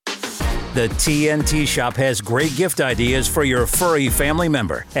The TNT Shop has great gift ideas for your furry family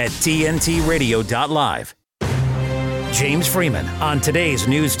member at tntradio.live. James Freeman on today's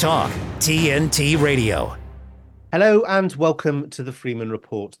News Talk, TNT Radio. Hello and welcome to the Freeman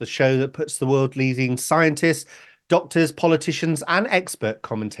Report, the show that puts the world-leading scientists, doctors, politicians and expert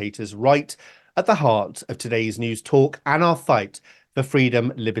commentators right at the heart of today's news talk and our fight for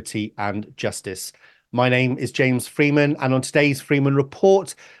freedom, liberty and justice. My name is James Freeman, and on today's Freeman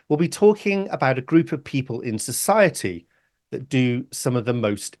Report, we'll be talking about a group of people in society that do some of the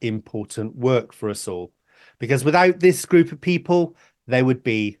most important work for us all. Because without this group of people, there would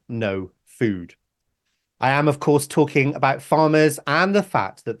be no food. I am, of course, talking about farmers and the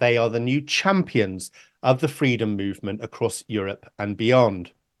fact that they are the new champions of the freedom movement across Europe and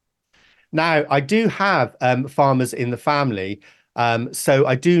beyond. Now, I do have farmers in the family, so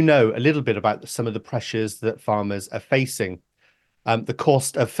I do know a little bit about some of the pressures that farmers are facing. The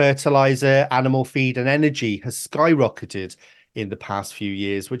cost of fertilizer, animal feed and energy has skyrocketed in the past few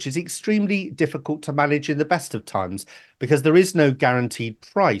years, which is extremely difficult to manage in the best of times because there is no guaranteed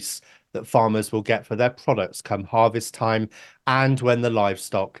price that farmers will get for their products come harvest time and when the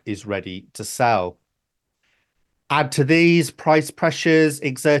livestock is ready to sell. Add to these price pressures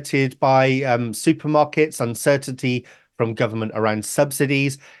exerted by supermarkets, uncertainty from government around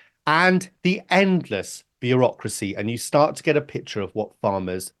subsidies, and the endless bureaucracy, and you start to get a picture of what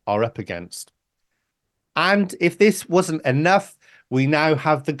farmers are up against. And if this wasn't enough, we now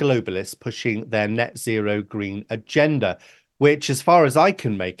have the globalists pushing their net zero green agenda, which, as far as I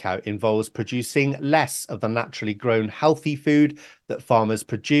can make out, involves producing less of the naturally grown healthy food that farmers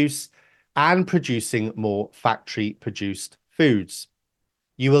produce and producing more factory-produced foods.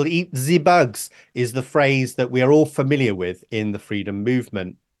 You will eat the bugs is the phrase that we are all familiar with in the freedom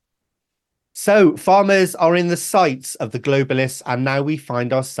movement. So farmers are in the sights of the globalists, and now we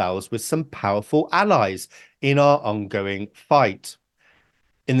find ourselves with some powerful allies in our ongoing fight.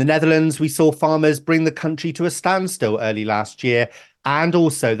 In the Netherlands, we saw farmers bring the country to a standstill early last year, and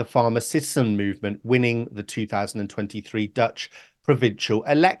also the farmer citizen movement winning the 2023 Dutch provincial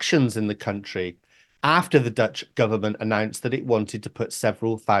elections in the country, after the Dutch government announced that it wanted to put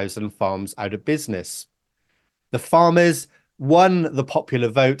several thousand farms out of business. The farmers won the popular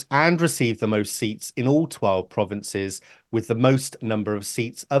vote and received the most seats in all 12 provinces, with the most number of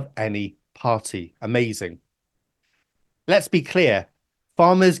seats of any party. Amazing. Let's be clear.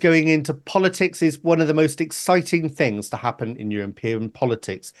 Farmers going into politics is one of the most exciting things to happen in European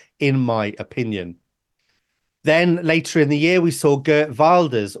politics, in my opinion. Then later in the year, we saw Geert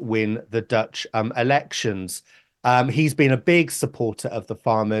Wilders win the Dutch elections. He's been a big supporter of the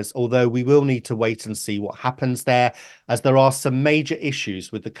farmers, although we will need to wait and see what happens there, as there are some major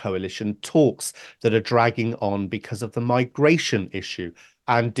issues with the coalition talks that are dragging on because of the migration issue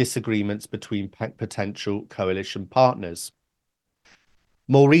and disagreements between potential coalition partners.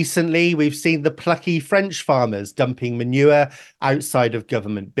 More recently, we've seen the plucky French farmers dumping manure outside of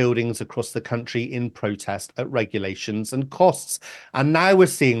government buildings across the country in protest at regulations and costs. And now we're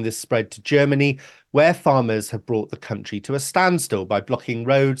seeing this spread to Germany, where farmers have brought the country to a standstill by blocking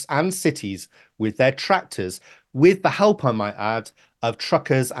roads and cities with their tractors, with the help, I might add, of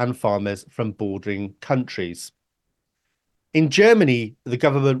truckers and farmers from bordering countries. In Germany, the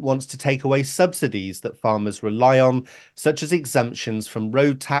government wants to take away subsidies that farmers rely on, such as exemptions from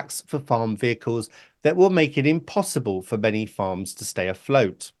road tax for farm vehicles that will make it impossible for many farms to stay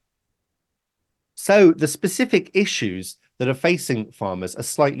afloat. So the specific issues that are facing farmers are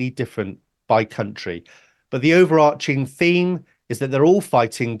slightly different by country, but the overarching theme is that they're all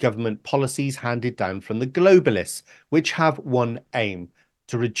fighting government policies handed down from the globalists, which have one aim: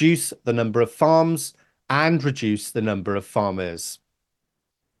 to reduce the number of farms and reduce the number of farmers.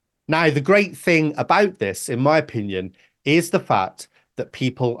 Now, the great thing about this, in my opinion, is the fact that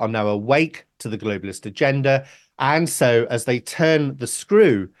people are now awake to the globalist agenda. And so as they turn the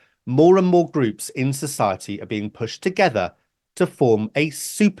screw, more and more groups in society are being pushed together to form a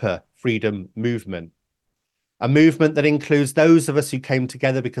super freedom movement. A movement that includes those of us who came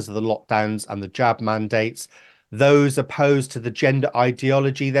together because of the lockdowns and the jab mandates, those opposed to the gender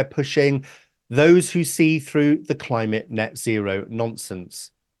ideology they're pushing, those who see through the climate net zero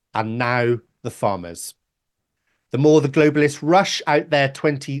nonsense, and now the farmers. The more the globalists rush out their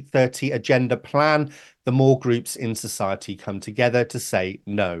 2030 agenda plan, the more groups in society come together to say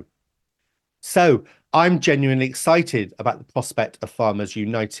no. So I'm genuinely excited about the prospect of farmers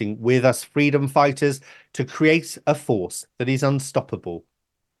uniting with us freedom fighters to create a force that is unstoppable.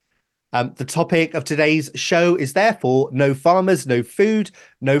 The topic of today's show is therefore No Farmers, No Food,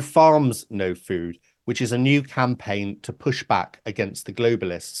 No Farms, No Food, which is a new campaign to push back against the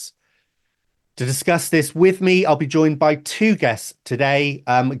globalists. To discuss this with me, I'll be joined by two guests today.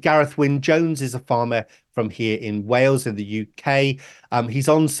 Gareth Jones is a farmer from here in Wales in the UK. He's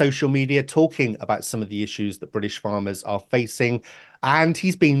on social media talking about some of the issues that British farmers are facing, and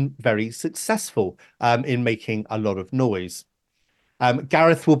he's been very successful in making a lot of noise.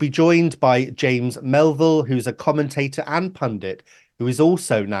 Gareth will be joined by James Melville, who's a commentator and pundit, who is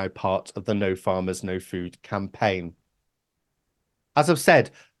also now part of the No Farmers, No Food campaign. As I've said,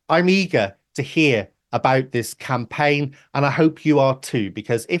 I'm eager to hear about this campaign, and I hope you are too,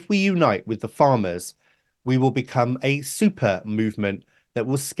 because if we unite with the farmers, we will become a super movement that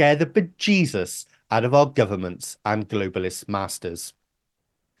will scare the bejesus out of our governments and globalist masters.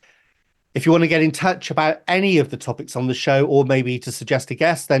 If you want to get in touch about any of the topics on the show, or maybe to suggest a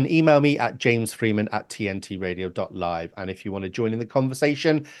guest, then email me at jamesfreeman@tntradio.live. And if you want to join in the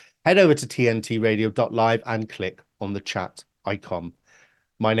conversation, head over to tntradio.live and click on the chat icon.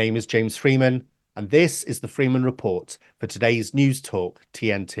 My name is James Freeman, and this is the Freeman Report for today's News Talk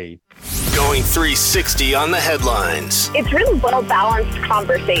TNT. Going 360 on the headlines. It's really well-balanced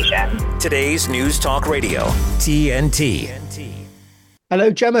conversation. Today's News Talk Radio, TNT. Hello,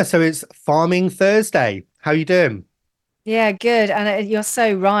 Gemma. So it's Farming Thursday. How are you doing? Yeah, good. And you're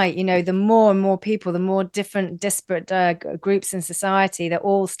so right. You know, the more and more people, the more different disparate groups in society, they're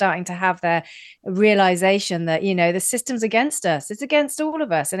all starting to have their realization that, you know, the system's against us. It's against all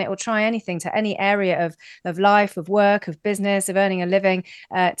of us. And it will try anything to any area of life, of work, of business, of earning a living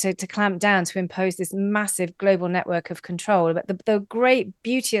to clamp down, to impose this massive global network of control. But the great,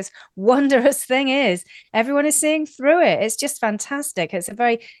 beauteous, wondrous thing is everyone is seeing through it. It's just fantastic. It's a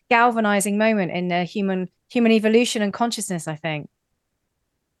very galvanizing moment in human evolution and consciousness, I think.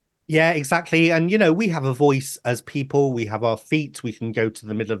 Yeah, exactly. And, you know, we have a voice as people. We have our feet. We can go to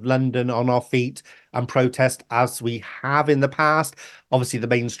the middle of London on our feet and protest as we have in the past. Obviously, the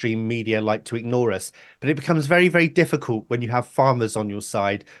mainstream media like to ignore us, but it becomes very, very difficult when you have farmers on your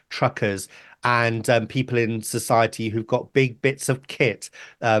side, truckers, and people in society who've got big bits of kit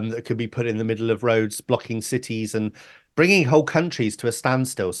that could be put in the middle of roads, blocking cities and bringing whole countries to a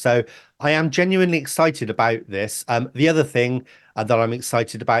standstill. So I am genuinely excited about this. The other thing that I'm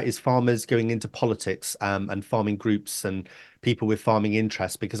excited about is farmers going into politics and farming groups and people with farming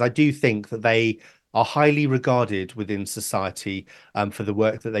interests, because I do think that they are highly regarded within society for the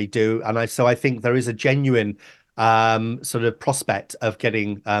work that they do. And so I think there is a genuine sort of prospect of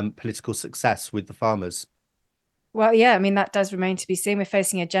getting political success with the farmers. Well, yeah, I mean, that does remain to be seen. We're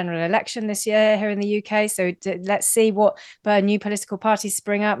facing a general election this year here in the UK. So let's see what new political parties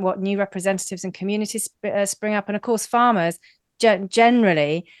spring up, what new representatives and communities spring up. And of course, farmers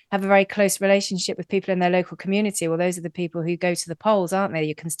generally have a very close relationship with people in their local community. Well, those are the people who go to the polls, aren't they?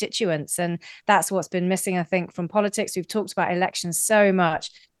 Your constituents. And that's what's been missing, I think, from politics. We've talked about elections so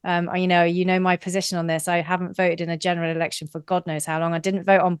much. You know my position on this. I haven't voted in a general election for God knows how long. I didn't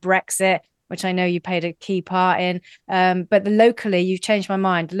vote on Brexit, which I know you played a key part in. But locally, you've changed my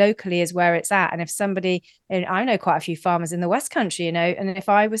mind. Locally is where it's at. And if somebody, and I know quite a few farmers in the West Country, you know, and if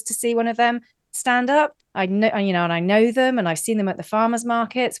I was to see one of them stand up, I know, you know, and I know them and I've seen them at the farmers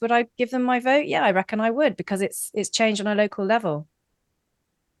markets, would I give them my vote? Yeah, I reckon I would, because it's changed on a local level.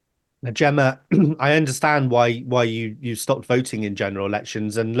 Now, Gemma, I understand why you stopped voting in general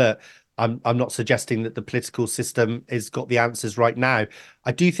elections. And look, I'm not suggesting that the political system has got the answers right now.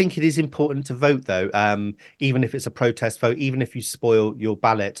 I do think it is important to vote, though, even if it's a protest vote, even if you spoil your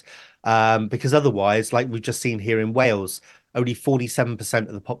ballot, because otherwise, like we've just seen here in Wales, only 47%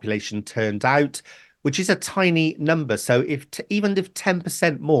 of the population turned out, which is a tiny number. So even if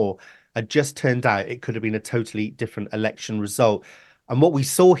 10% more had just turned out, it could have been a totally different election result. And what we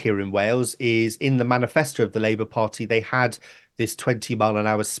saw here in Wales is in the manifesto of the Labour Party, they had this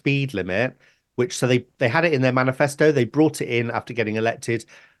 20-mile-an-hour speed limit, which so they had it in their manifesto. They brought it in after getting elected.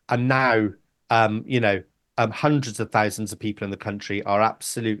 And now, hundreds of thousands of people in the country are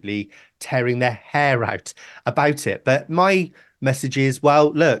absolutely tearing their hair out about it. But my message is,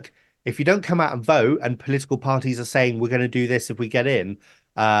 well, look, if you don't come out and vote and political parties are saying we're going to do this if we get in,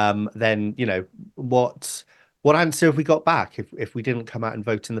 then, you know, what answer have we got back if we didn't come out and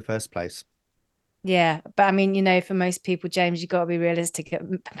vote in the first place? Yeah, but I mean, you know, for most people, James, you've got to be realistic.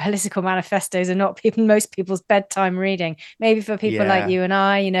 Political manifestos are not most people's bedtime reading. Maybe for people like you and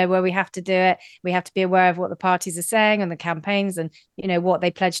I, you know, where we have to do it, we have to be aware of what the parties are saying and the campaigns and, you know, what they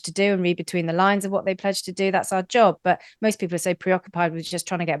pledge to do and read between the lines of what they pledge to do. That's our job. But most people are so preoccupied with just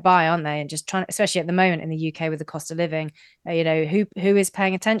trying to get by, aren't they? And just trying, especially at the moment in the UK with the cost of living, you know, who is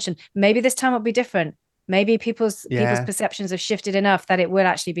paying attention? Maybe this time will be different. Maybe people's perceptions have shifted enough that it will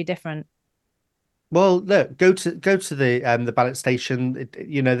actually be different. Well, look, go to the ballot station.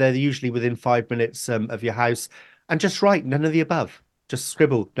 They're usually within 5 minutes of your house, and just write none of the above. Just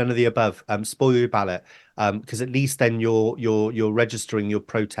scribble none of the above. Spoil your ballot, because at least then you're registering your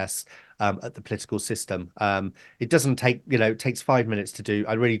protests at the political system. It doesn't take, it takes 5 minutes to do.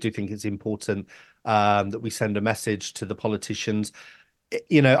 I really do think it's important that we send a message to the politicians.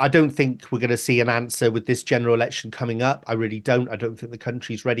 I don't think we're going to see an answer with this general election coming up. I really don't. I don't think the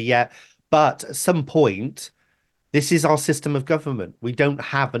country's ready yet. But at some point, this is our system of government. We don't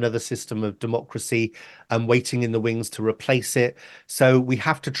have another system of democracy waiting in the wings to replace it. So we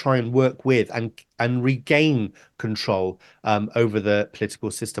have to try and work with and regain control over the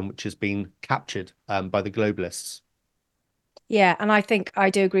political system, which has been captured by the globalists. Yeah, and I think I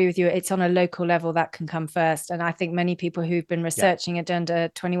do agree with you. It's on a local level that can come first. And I think many people who've been researching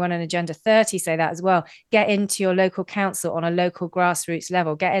Agenda 21 and Agenda 30 say that as well. Get into your local council on a local grassroots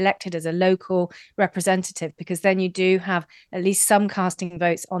level. Get elected as a local representative, because then you do have at least some casting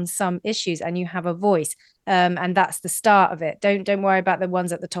votes on some issues and you have a voice. And that's the start of it. Don't worry about the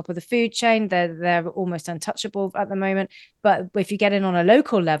ones at the top of the food chain. They're almost untouchable at the moment. But if you get in on a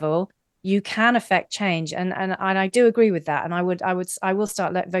local level, you can affect change, and I do agree with that. And I will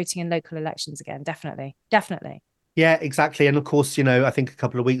start voting in local elections again. Definitely. Yeah, exactly. And of course, I think a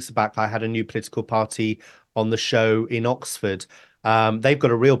couple of weeks back, I had a new political party on the show in Oxford. They've got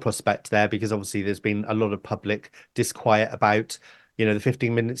a real prospect there because obviously there's been a lot of public disquiet about, the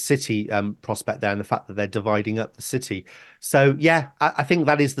 15-minute city prospect there and the fact that they're dividing up the city. So, yeah, I think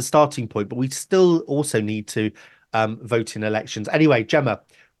that is the starting point. But we still also need to vote in elections. Anyway, Gemma,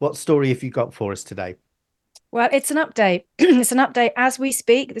 what story have you got for us today? Well, it's an update. It's an update as we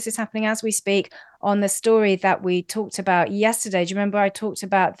speak. This is happening as we speak on the story that we talked about yesterday. Do you remember I talked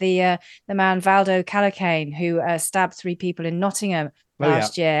about the man Valdo Calacane who stabbed 3 people in Nottingham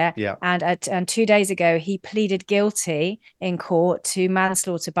last year? Yeah. And 2 days ago, he pleaded guilty in court to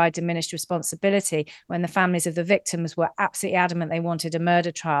manslaughter by diminished responsibility when the families of the victims were absolutely adamant they wanted a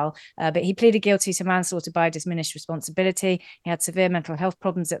murder trial. But he pleaded guilty to manslaughter by diminished responsibility. He had severe mental health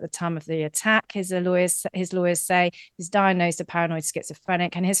problems at the time of the attack, his lawyers say. He's diagnosed a paranoid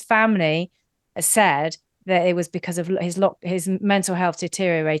schizophrenic, and his family said that it was because of his mental health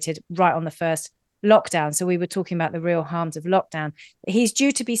deteriorated right on the first lockdown. So we were talking about the real harms of lockdown. He's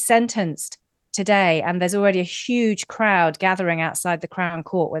due to be sentenced today, and there's already a huge crowd gathering outside the Crown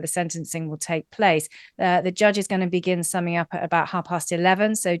Court where the sentencing will take place. The judge is going to begin summing up at about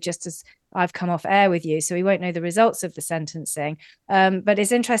 11:30. So just as I've come off air with you, so we won't know the results of the sentencing. But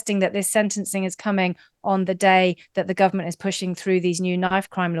it's interesting that this sentencing is coming on the day that the government is pushing through these new knife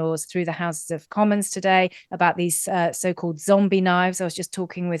crime laws through the Houses of Commons today about these so-called zombie knives. I was just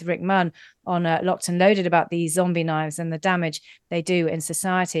talking with Rick Munn on Locked and Loaded about these zombie knives and the damage they do in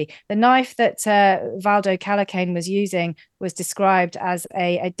society. The knife that Valdo Calacane was using was described as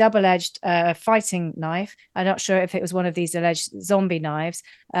a double-edged fighting knife. I'm not sure if it was one of these alleged zombie knives,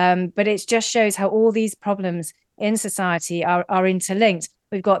 but it just shows how all these problems in society are interlinked.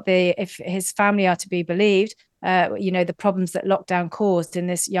 We've got if his family are to be believed, the problems that lockdown caused in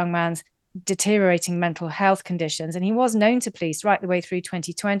this young man's deteriorating mental health conditions. And he was known to police right the way through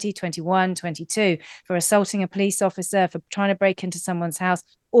 2020, 21, 22 for assaulting a police officer, for trying to break into someone's house,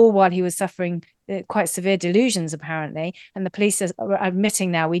 all while he was suffering quite severe delusions, apparently. And the police are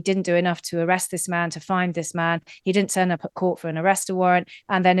admitting now, we didn't do enough to arrest this man, to find this man. He didn't turn up at court for an arrest warrant.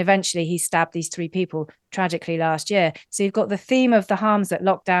 And then eventually he stabbed these 3 people tragically last year. So you've got the theme of the harms that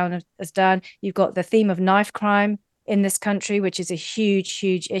lockdown has done. You've got the theme of knife crime in this country, which is a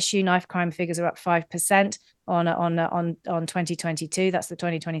huge issue. Knife crime figures are up 5% on 2022. That's the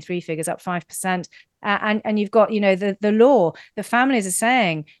 2023 figures, up 5%. And you've got, the law. The families are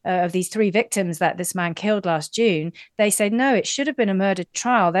saying of these 3 victims that this man killed last June, they say, no, it should have been a murder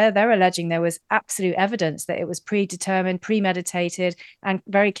trial. They're alleging there was absolute evidence that it was predetermined, premeditated, and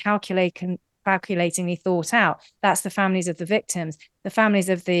very calculatingly thought out. That's the families of the victims. The families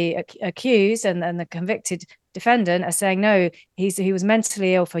of the accused and the convicted defendant are saying, no, he was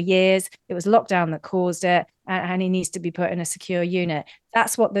mentally ill for years. It was lockdown that caused it, and he needs to be put in a secure unit.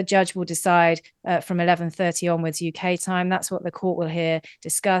 That's what the judge will decide from 11:30 onwards UK time. That's what the court will hear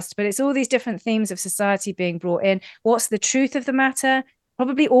discussed. But it's all these different themes of society being brought in. What's the truth of the matter?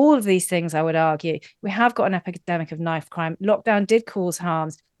 Probably all of these things, I would argue. We have got an epidemic of knife crime. Lockdown did cause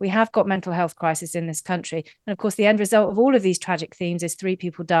harms. We have got mental health crisis in this country. And of course, the end result of all of these tragic themes is 3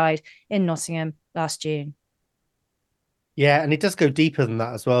 people died in Nottingham last June. Yeah, and it does go deeper than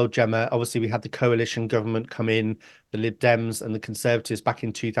that as well, Gemma. Obviously, we had the coalition government come in, the Lib Dems and the Conservatives back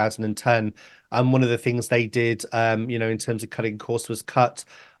in 2010. And one of the things they did, in terms of cutting costs was cut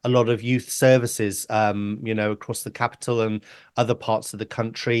a lot of youth services, across the capital and other parts of the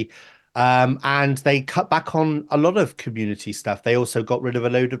country. And they cut back on a lot of community stuff. They also got rid of a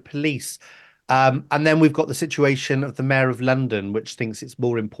load of police. And then we've got the situation of the Mayor of London, which thinks it's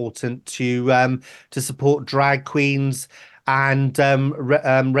more important to support drag queens and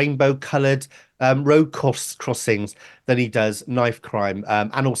rainbow-coloured road crossings than he does knife crime,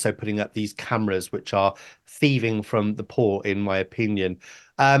 and also putting up these cameras, which are thieving from the poor, in my opinion.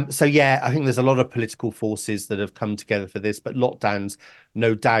 So, yeah, I think there's a lot of political forces that have come together for this, but lockdowns,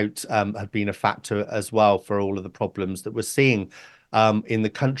 no doubt, have been a factor as well for all of the problems that we're seeing in the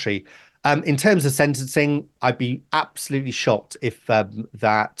country. In terms of sentencing, I'd be absolutely shocked if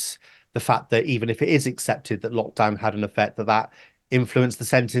the fact that even if it is accepted that lockdown had an effect, that influenced the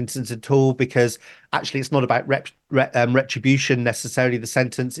sentences at all, because actually it's not about retribution necessarily. The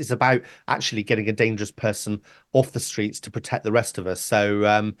sentence is about actually getting a dangerous person off the streets to protect the rest of us. So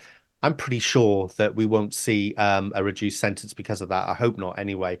I'm pretty sure that we won't see a reduced sentence because of that. I hope not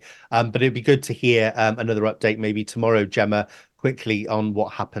anyway. But it'd be good to hear another update maybe tomorrow, Gemma, quickly on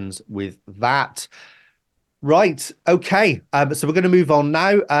what happens with that. Right. Okay. So we're going to move on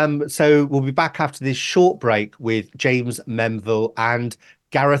now. So we'll be back after this short break with James Melville and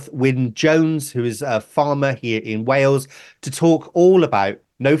Gareth Wyn-Jones, who is a farmer here in Wales, to talk all about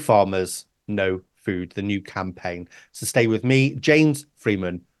No Farmers, No Food, the new campaign. So stay with me, James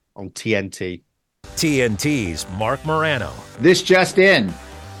Freeman, on TNT. TNT's Mark Morano. This just in.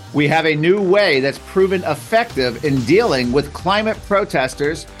 We have a new way that's proven effective in dealing with climate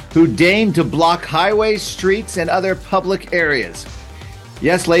protesters who deign to block highways, streets, and other public areas.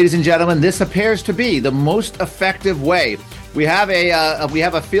 Yes, ladies and gentlemen, this appears to be the most effective way. We have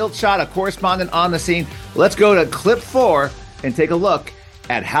a field shot, a correspondent on the scene. Let's go to clip 4 and take a look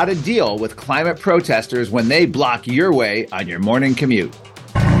at how to deal with climate protesters when they block your way on your morning commute.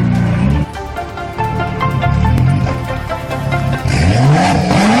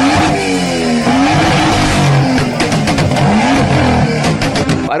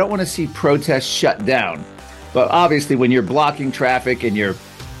 I don't want to see protests shut down, but obviously when you're blocking traffic and you're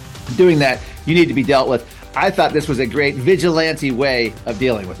doing that, you need to be dealt with. I thought this was a great vigilante way of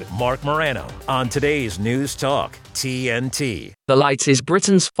dealing with it. Mark Morano on today's News Talk, TNT. The Light is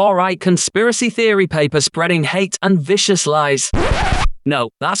Britain's far-right conspiracy theory paper spreading hate and vicious lies.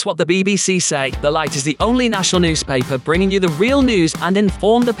 No, that's what the BBC say. The Light is the only national newspaper bringing you the real news and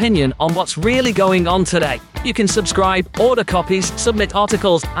informed opinion on what's really going on today. You can subscribe, order copies, submit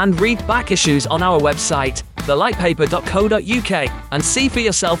articles, and read back issues on our website, thelightpaper.co.uk, and see for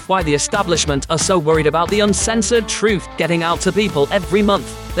yourself why the establishment are so worried about the uncensored truth getting out to people every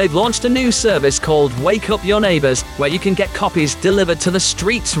month. They've launched a new service called Wake Up Your Neighbours, where you can get copies delivered to the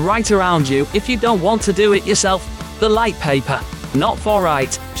streets right around you if you don't want to do it yourself. The Light Paper. Not for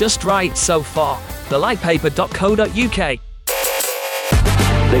right, just right so far. Thelightpaper.co.uk.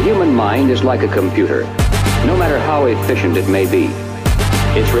 The human mind is like a computer. No matter how efficient it may be,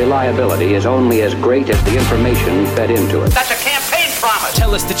 its reliability is only as great as the information fed into it. That's a campaign promise.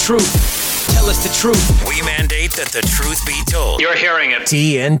 Tell us the truth. Tell us the truth. We mandate that the truth be told. You're hearing it.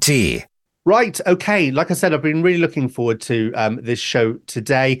 TNT. Right. Okay. Like I said, I've been really looking forward to this show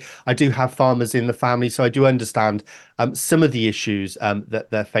today. I do have farmers in the family, so I do understand some of the issues that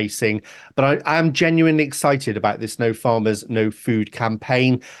they're facing. But I am genuinely excited about this No Farmers, No Food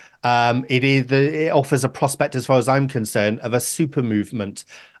campaign. It offers a prospect, as far as I'm concerned, of a super movement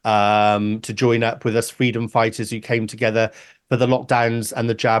to join up with us freedom fighters who came together for the lockdowns and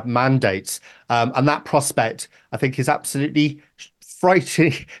the jab mandates. And that prospect, I think, is absolutely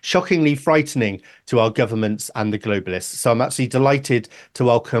shockingly frightening to our governments and the globalists. So I'm absolutely delighted to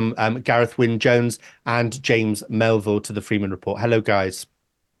welcome Gareth Wyn-Jones and James Melville to the Freeman Report. Hello, guys.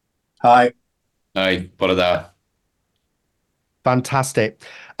 Hi. Hi, bore da. Fantastic.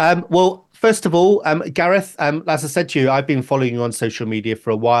 Well, first of all, Gareth, as I said to you, I've been following you on social media for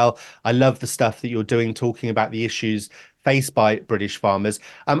a while. I love the stuff that you're doing, talking about the issues faced by British farmers.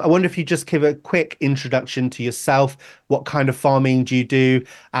 I wonder if you just give a quick introduction to yourself. What kind of farming do you do?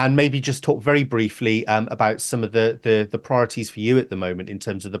 And maybe just talk very briefly about some of the priorities for you at the moment in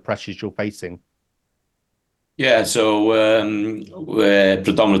terms of the pressures you're facing. Yeah, so we're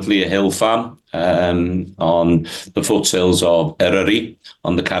predominantly a hill farm on the foothills of Eryri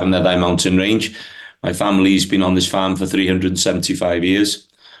on the Carneddau mountain range. My family's been on this farm for 375 years.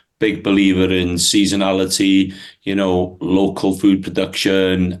 Big believer in seasonality, local food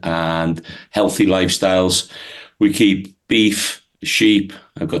production and healthy lifestyles. We keep beef, sheep,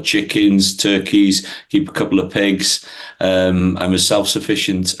 I've got chickens, turkeys, keep a couple of pigs. I'm as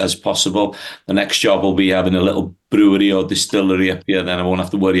self-sufficient as possible. The next job will be having a little brewery or distillery up here, then I won't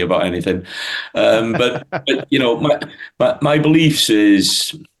have to worry about anything. But you know, my beliefs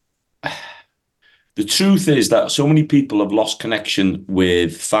is, the truth is that so many people have lost connection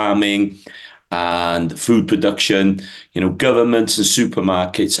with farming and food production. You know, governments and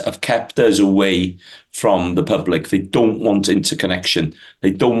supermarkets have kept us away from the public. They don't want interconnection.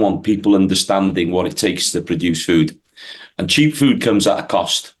 They don't want people understanding what it takes to produce food. And cheap food comes at a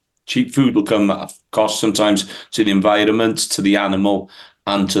cost. Cheap food will come at a cost sometimes to the environment, to the animal,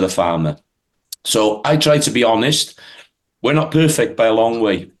 and to the farmer. So I try to be honest. We're not perfect by a long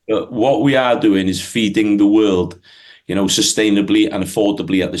way, but what we are doing is feeding the world, you know, sustainably and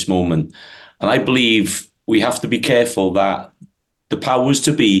affordably at this moment. And I believe we have to be careful that the powers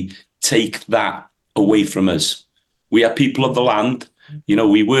to be take that away from us. We are people of the land. You know,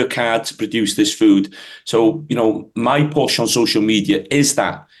 we work hard to produce this food. So, you know, my push on social media is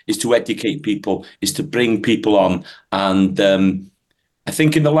to educate people, is to bring people on. And I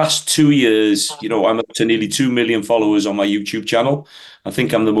think in the last 2 years, you know, I'm up to nearly 2 million followers on my YouTube channel. I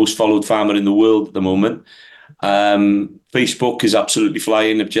think I'm the most followed farmer in the world at the moment. Facebook is absolutely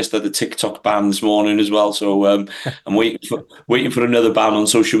flying. I've just had a TikTok ban this morning as well. So I'm waiting for another ban on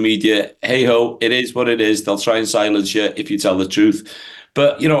social media. Hey ho, it is what it is. They'll try and silence you if you tell the truth.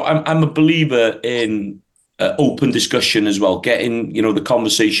 But, you know, I'm a believer in open discussion as well, getting, you know, the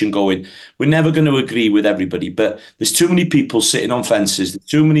conversation going. We're never going to agree with everybody, but there's too many people sitting on fences. There's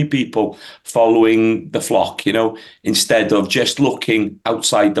too many people following the flock, you know, instead of just looking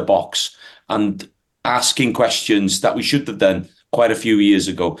outside the box and asking questions that we should have done quite a few years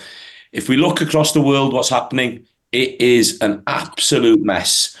ago. If we look across the world, what's happening, it is an absolute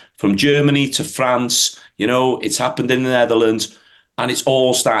mess. From Germany to France, you know, it's happened in the Netherlands. And it's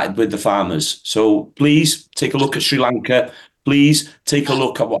all started with the farmers. So please take a look at Sri Lanka. Please take a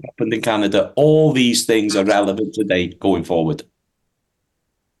look at what happened in Canada. All these things are relevant today going forward.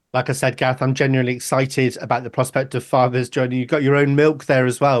 Like I said, Gareth, I'm genuinely excited about the prospect of farmers joining. You've got your own milk there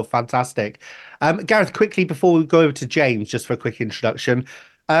as well. Fantastic. Gareth, quickly before we go over to James, just for a quick introduction,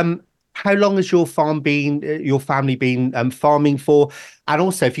 how long has your family been farming for? And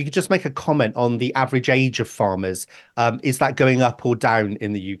also, if you could just make a comment on the average age of farmers, is that going up or down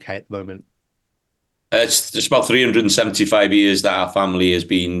in the UK at the moment? It's just about 375 years that our family has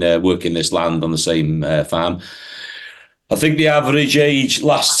been working this land on the same farm. I think the average age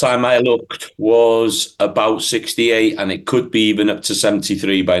last time I looked was about 68, and it could be even up to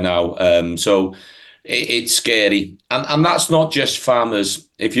 73 by now. So it's scary. And that's not just farmers.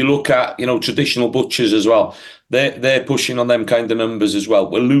 If you look at, you know, traditional butchers as well, they're pushing on them kind of numbers as well.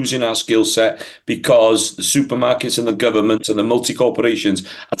 We're losing our skill set because the supermarkets and the government and the multi-corporations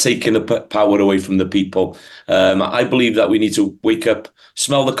are taking the power away from the people. I believe that we need to wake up,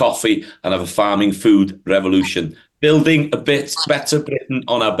 smell the coffee, and have a farming food revolution. Building a bit better Britain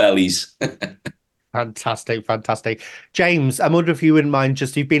on our bellies. Fantastic. James, I wonder if you wouldn't mind,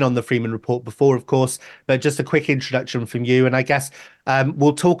 just, you've been on the Freeman Report before, of course, but just a quick introduction from you. And I guess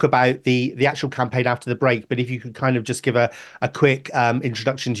we'll talk about the actual campaign after the break, but if you could kind of just give a quick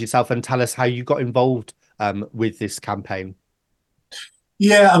introduction to yourself and tell us how you got involved with this campaign.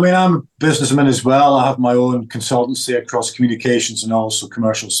 Yeah, I mean, I'm a businessman as well. I have my own consultancy across communications and also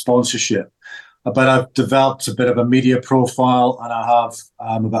commercial sponsorship. But I've developed a bit of a media profile, and I have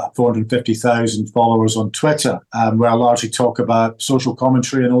about 450,000 followers on Twitter, where I largely talk about social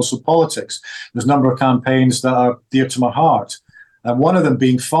commentary and also politics. There's a number of campaigns that are dear to my heart, and one of them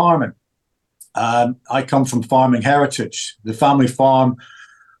being farming. I come from farming heritage. The family farm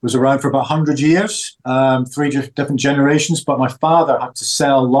was around for about 100 years, 3 different generations, but my father had to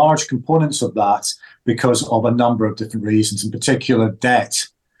sell large components of that because of a number of different reasons, in particular debt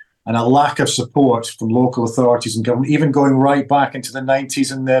and a lack of support from local authorities and government, even going right back into the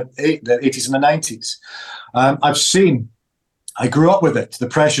 90s and the 80s and the 90s. I grew up with it, the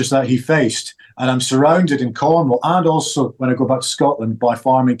pressures that he faced, and I'm surrounded in Cornwall and also when I go back to Scotland by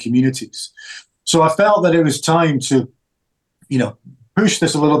farming communities. So I felt that it was time to, you know, push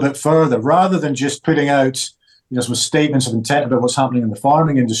this a little bit further rather than just putting out, you know, some statements of intent about what's happening in the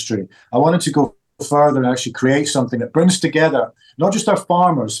farming industry. I wanted to go further and actually create something that brings together not just our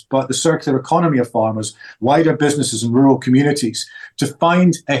farmers, but the circular economy of farmers, wider businesses and rural communities, to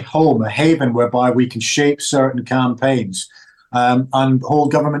find a home, a haven whereby we can shape certain campaigns and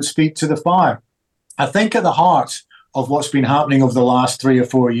hold government's feet to the fire. I think at the heart of what's been happening over the last 3 or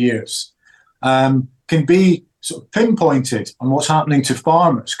 4 years can be sort of pinpointed on what's happening to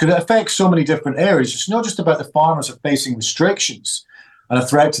farmers, because it affects so many different areas. It's not just about the farmers are facing restrictions and a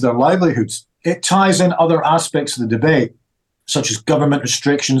threat to their livelihoods. It ties in other aspects of the debate, such as government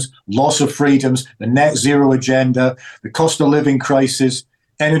restrictions, loss of freedoms, the net zero agenda, the cost of living crisis,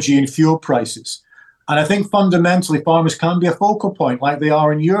 energy and fuel prices. And I think fundamentally farmers can be a focal point like they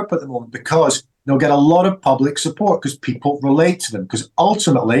are in Europe at the moment, because they'll get a lot of public support because people relate to them. Because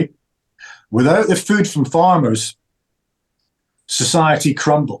ultimately, without the food from farmers, society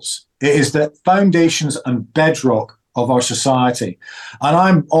crumbles. It is the foundations and bedrock of our society. And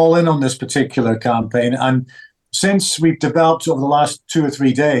I'm all in on this particular campaign. And since we've developed over the last 2 or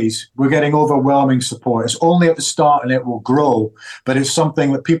 3 days, we're getting overwhelming support. It's only at the start and it will grow, but it's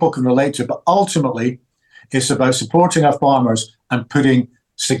something that people can relate to. But ultimately, it's about supporting our farmers and putting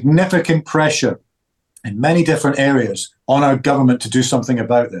significant pressure in many different areas on our government to do something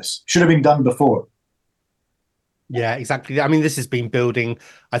about this. Should have been done before. Yeah, exactly. I mean, this has been building,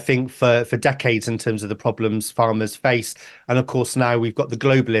 I think, for decades in terms of the problems farmers face. And of course, now we've got the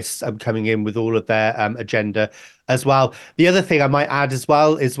globalists coming in with all of their agenda as well. The other thing I might add as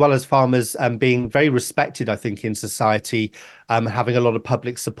well as farmers being very respected, I think, in society, having a lot of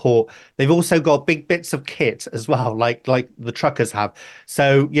public support, they've also got big bits of kit as well, like the truckers have.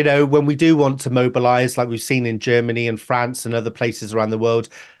 So, you know, when we do want to mobilize, like we've seen in Germany and France and other places around the world,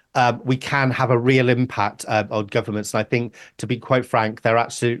 we can have a real impact on governments. And I think, to be quite frank, they're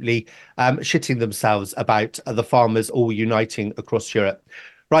absolutely shitting themselves about the farmers all uniting across Europe.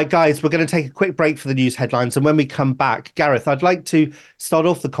 Right, guys, we're going to take a quick break for the news headlines. And when we come back, Gareth, I'd like to start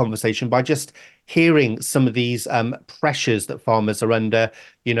off the conversation by just hearing some of these pressures that farmers are under.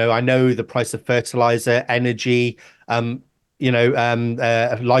 You know, I know the price of fertilizer, energy,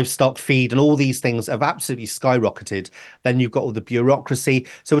 livestock feed and all these things have absolutely skyrocketed. Then you've got all the bureaucracy.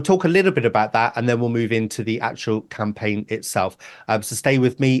 So we'll talk a little bit about that and then we'll move into the actual campaign itself. So stay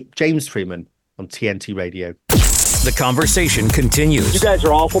with me, James Freeman on TNT Radio. The conversation continues. You guys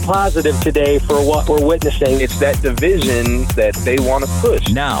are awful positive today for what we're witnessing. It's that division that they want to push.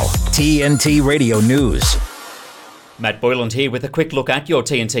 Now, TNT Radio News. Matt Boyland here with a quick look at your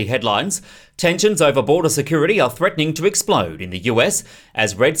TNT headlines. Tensions over border security are threatening to explode in the US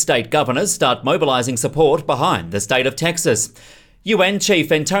as red state governors start mobilising support behind the state of Texas. UN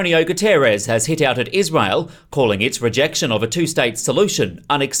Chief Antonio Guterres has hit out at Israel, calling its rejection of a two-state solution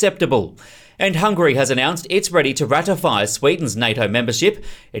unacceptable. And Hungary has announced it's ready to ratify Sweden's NATO membership.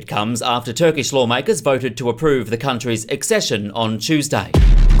 It comes after Turkish lawmakers voted to approve the country's accession on Tuesday.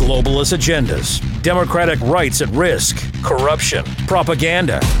 Globalist agendas, democratic rights at risk, corruption,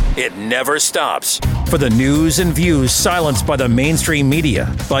 propaganda. It never stops. For the news and views silenced by the mainstream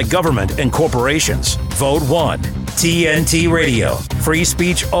media, by government and corporations, vote 1. TNT Radio. Free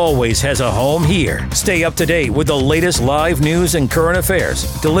speech always has a home here. Stay up to date with the latest live news and current affairs,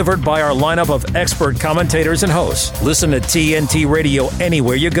 delivered by our lineup of expert commentators and hosts. Listen to TNT Radio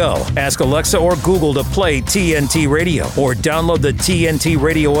anywhere you go. Ask Alexa or Google to play TNT Radio, or download the TNT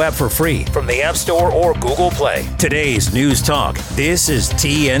Radio app for free from the App Store or Google Play. Today's News Talk. This is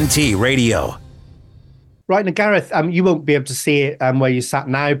TNT Radio. Right, now, Gareth, you won't be able to see it where you sat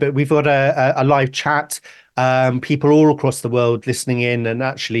now, but we've got a live chat. People all across the world listening in and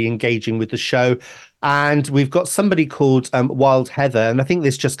actually engaging with the show. And we've got somebody called Wild Heather. And I think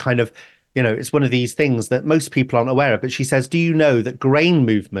this just kind of, you know, it's one of these things that most people aren't aware of. But she says, do you know that grain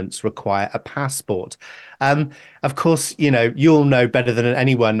movements require a passport? Of course, you know, you'll know better than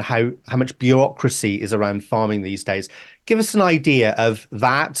anyone how much bureaucracy is around farming these days. Give us an idea of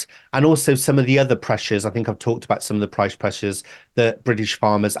that and also some of the other pressures. I think I've talked about some of the price pressures that British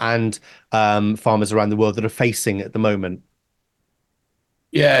farmers and farmers around the world that are facing at the moment.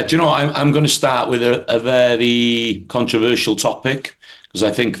 Yeah, do you know, I'm going to start with a very controversial topic, because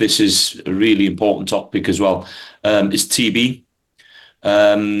I think this is a really important topic as well. It's TB.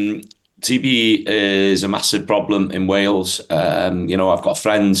 TB is a massive problem in Wales. You know, I've got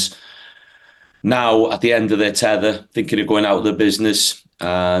friends now at the end of their tether, thinking of going out of the business,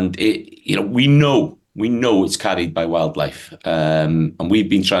 and we know it's carried by wildlife, and we've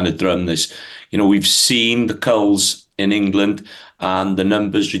been trying to drum this. You know, we've seen the culls in England and the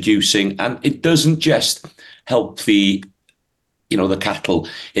numbers reducing, and it doesn't just help the cattle.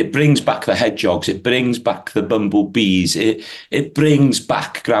 It brings back the hedgehogs. It brings back the bumblebees. It brings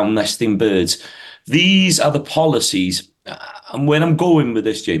back ground nesting birds. These are the policies. And where I'm going with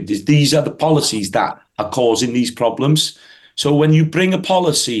this, James, is these are the policies that are causing these problems. So when you bring a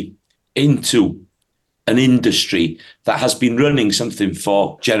policy into an industry that has been running something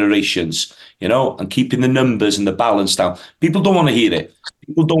for generations, you know, and keeping the numbers and the balance down, people don't want to hear it.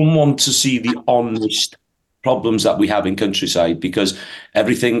 People don't want to see the honest problems that we have in countryside, because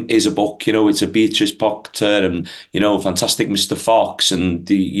everything is a book. It's a Beatrice Proctor and fantastic Mr. Fox and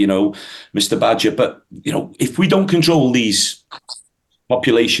the Mr. Badger. But if we don't control these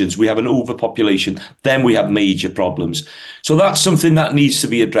populations, we have an overpopulation, then we have major problems. So that's something that needs to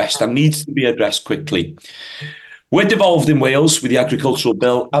be addressed and needs to be addressed quickly. We're devolved in Wales with the agricultural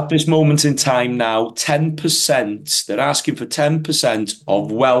bill. At this moment in time now, 10%, they're asking for 10%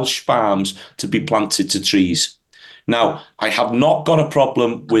 of Welsh farms to be planted to trees. Now, I have not got a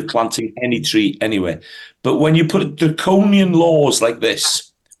problem with planting any tree anywhere. But when you put draconian laws like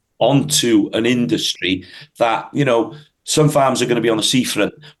this onto an industry that, some farms are going to be on the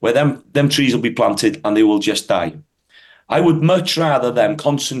seafront where them trees will be planted and they will just die. I would much rather them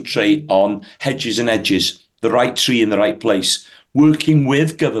concentrate on hedges and edges, the right tree in the right place, working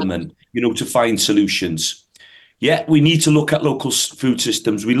with government, to find solutions. Yeah, we need to look at local food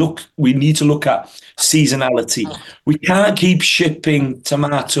systems. We need to look at seasonality. We can't keep shipping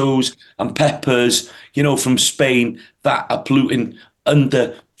tomatoes and peppers, from Spain that are polluting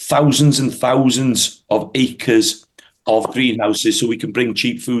under thousands and thousands of acres of greenhouses so we can bring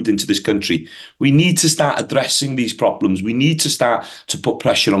cheap food into this country. We need to start addressing these problems. We need to start to put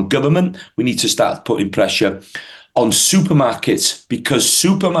pressure on government. We need to start putting pressure on supermarkets, because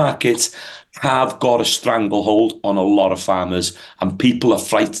supermarkets have got a stranglehold on a lot of farmers and people are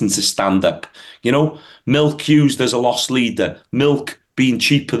frightened to stand up. Milk used as a lost leader, milk being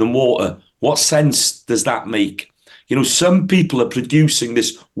cheaper than water. What sense does that make? Some people are producing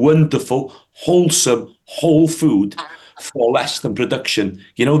this wonderful, wholesome, whole food for less than production.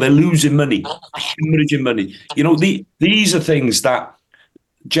 They're losing money, hemorrhaging money. These are things that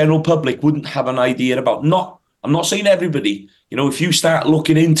general public wouldn't have an idea about. I'm not saying everybody. If you start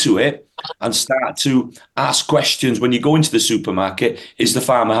looking into it and start to ask questions when you go into the supermarket, is the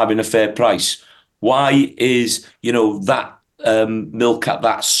farmer having a fair price? Why is, that milk at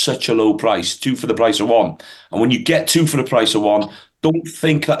that such a low price, 2 for the price of 1? And when you get 2 for the price of 1, don't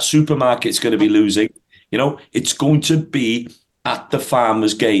think that supermarket's going to be losing. It's going to be at the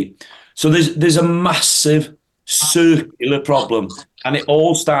farmer's gate. So there's a massive circular problem, and it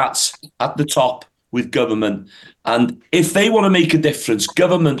all starts at the top with government. And if they want to make a difference,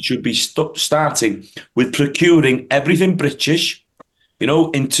 government should be starting with procuring everything British,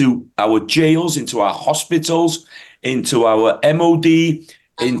 into our jails, into our hospitals, into our MOD,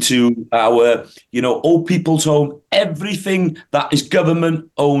 into our, old people's home. Everything that is government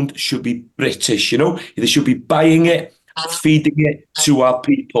owned should be British. They should be buying it, feeding it to our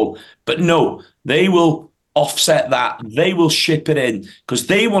people. But no, they will offset that. They will ship it in because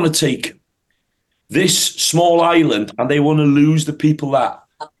they want to take this small island and they want to lose the people that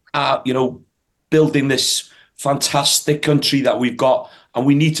are, building this fantastic country that we've got, and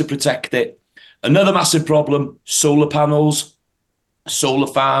we need to protect it. Another massive problem, solar panels, solar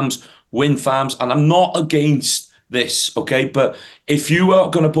farms, wind farms, and I'm not against this, okay? But if you are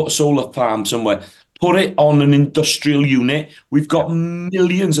going to put a solar farm somewhere, put it on an industrial unit. We've got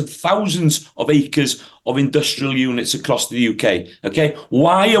millions and thousands of acres of industrial units across the UK, okay?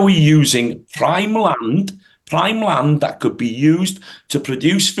 Why are we using prime land that could be used to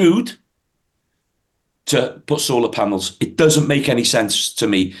produce food, to put solar panels? It doesn't make any sense to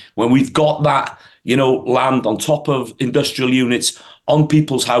me when we've got that, land on top of industrial units on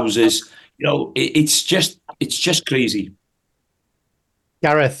people's houses. It's just crazy.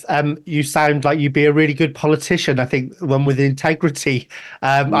 Gareth, you sound like you'd be a really good politician. I think one with integrity.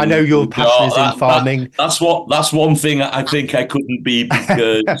 I know your passion is in farming. That's one thing I think I couldn't be,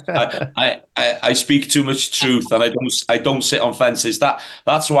 because I speak too much truth and I don't sit on fences.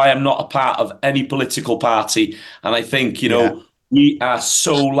 That's why I'm not a part of any political party. And I think we are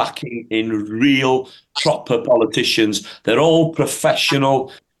so lacking in real proper politicians. They're all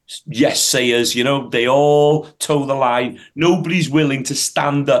professional yes sayers, they all toe the line. Nobody's willing to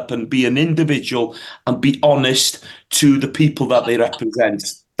stand up and be an individual and be honest to the people that they represent.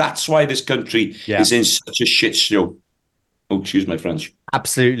 That's why this country is in such a shit show. Oh, excuse my French.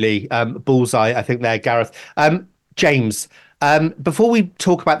 Absolutely. Bullseye, I think there, Gareth. James, before we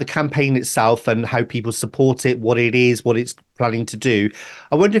talk about the campaign itself and how people support it, what it is, what it's planning to do,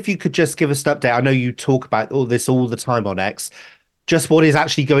 I wonder if you could just give us an update. I know you talk about all this all the time on X. Just what is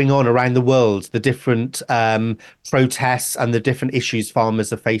actually going on around the world, the different protests and the different issues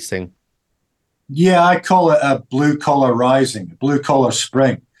farmers are facing. Yeah, I call it a blue-collar rising, a blue-collar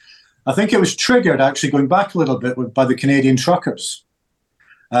spring. I think it was triggered, actually, going back a little bit, by the Canadian truckers.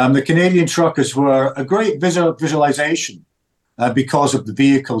 The Canadian truckers were a great visualization because of the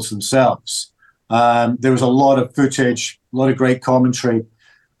vehicles themselves. There was a lot of footage, a lot of great commentary,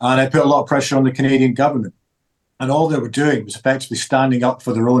 and it put a lot of pressure on the Canadian government. And all they were doing was effectively standing up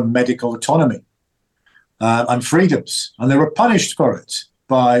for their own medical autonomy and freedoms. And they were punished for it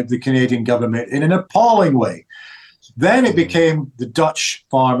by the Canadian government in an appalling way. Then it became the Dutch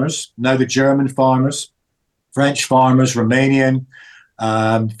farmers, now the German farmers, French farmers, Romanian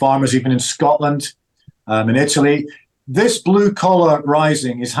farmers, even in Scotland, in Italy. This blue-collar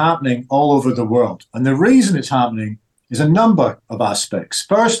rising is happening all over the world. And the reason it's happening is a number of aspects.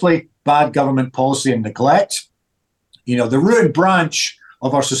 Firstly, bad government policy and neglect. You know, the root and branch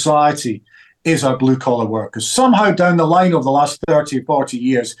of our society is our blue-collar workers. Somehow down the line over the last 30 or 40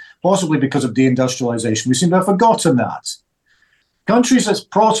 years, possibly because of deindustrialization, we seem to have forgotten that. Countries that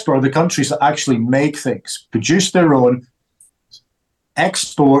prosper are the countries that actually make things, produce their own,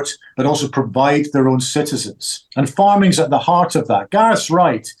 export, but also provide their own citizens. And farming's at the heart of that. Gareth's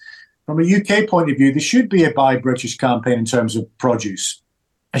right. From a UK point of view, there should be a Buy British campaign in terms of produce.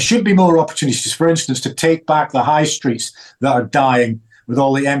 There should be more opportunities, for instance, to take back the high streets that are dying with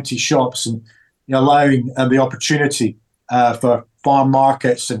all the empty shops and allowing the opportunity for farm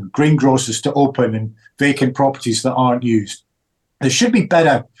markets and greengrocers to open and vacant properties that aren't used. There should be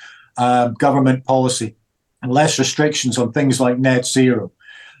better government policy and less restrictions on things like net zero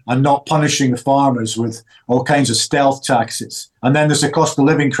and not punishing the farmers with all kinds of stealth taxes. And then there's a cost of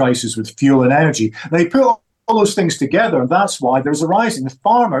living crisis with fuel and energy. They put all those things together, and that's why there's a rising. The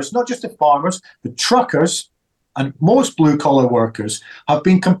farmers, not just the farmers, the truckers, and most blue-collar workers have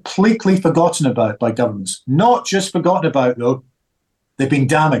been completely forgotten about by governments. Not just forgotten about, though. They've been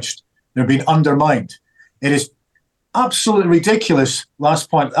damaged. They've been undermined. It is absolutely ridiculous, last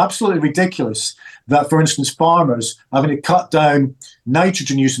point, absolutely ridiculous that, for instance, farmers are having to cut down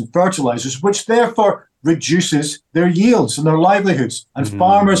nitrogen use in fertilizers, which therefore reduces their yields and their livelihoods. And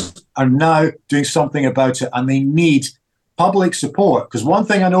farmers are now doing something about it, and they need public support. Because one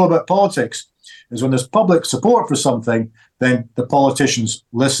thing I know about politics is when there's public support for something, then the politicians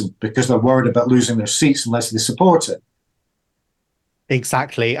listen because they're worried about losing their seats unless they support it.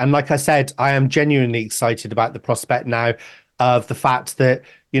 Exactly. And like I said, I am genuinely excited about the prospect now of the fact that,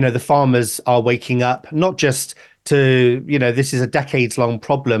 the farmers are waking up, not just to, this is a decades-long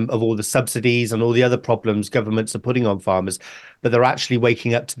problem of all the subsidies and all the other problems governments are putting on farmers, but they're actually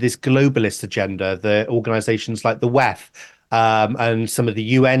waking up to this globalist agenda, the organizations like the WEF, and some of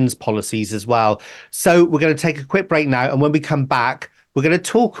the UN's policies as well. So we're going to take a quick break now. And when we come back, we're going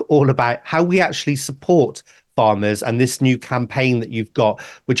to talk all about how we actually support farmers and this new campaign that you've got,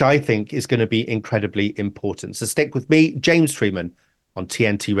 which I think is going to be incredibly important. So stick with me, James Freeman, on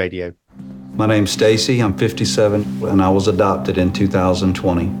TNT Radio. My name's Stacy. I'm 57, and I was adopted in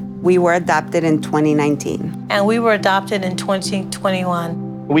 2020. We were adopted in 2019. And we were adopted in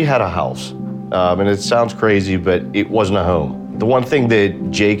 2021. We had a house. And it sounds crazy, but it wasn't a home. The one thing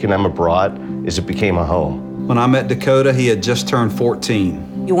that Jake and Emma brought is it became a home. When I met Dakota, he had just turned 14.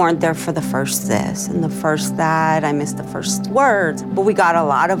 You weren't there for the first this and the first that. I missed the first words, but we got a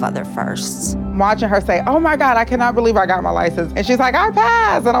lot of other firsts. Watching her say, oh my God, I cannot believe I got my license. And she's like, I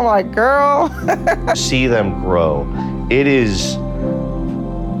passed. And I'm like, girl. See them grow. It is.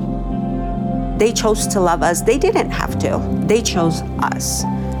 They chose to love us. They didn't have to. They chose us.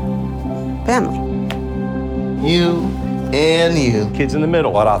 Family. You and you. Kids in the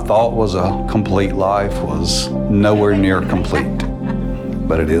middle. What I thought was a complete life was nowhere near complete,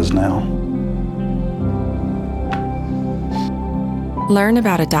 but it is now. Learn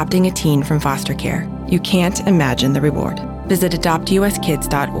about adopting a teen from foster care. You can't imagine the reward. Visit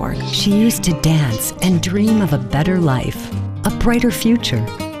adoptuskids.org. She used to dance and dream of a better life, a brighter future.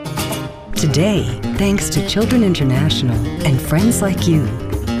 Today, thanks to Children International and friends like you,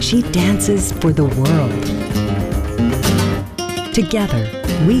 she dances for the world. Together,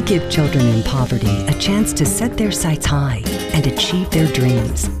 we give children in poverty a chance to set their sights high and achieve their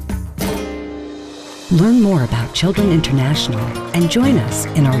dreams. Learn more about Children International and join us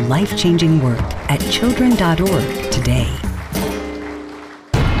in our life-changing work at children.org today.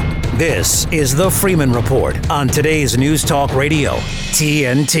 This is the Freeman Report on today's News Talk Radio,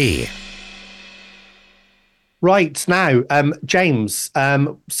 TNT. Right now, James,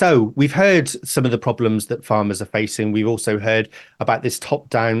 so we've heard some of the problems that farmers are facing. We've also heard about this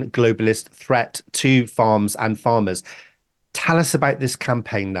top-down globalist threat to farms and farmers. Tell us about this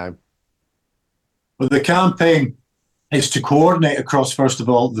campaign now. Well, the campaign is to coordinate across, first of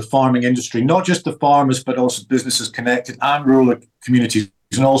all, the farming industry, not just the farmers, but also businesses connected and rural communities,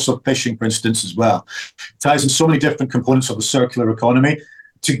 and also fishing, for instance, as well. It ties in so many different components of the circular economy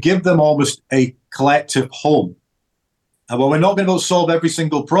to give them almost a collective home. And while we're not going to be able to solve every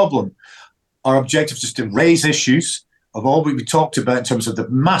single problem, our objective is just to raise issues of all we talked about in terms of the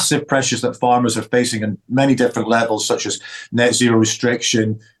massive pressures that farmers are facing on many different levels, such as net zero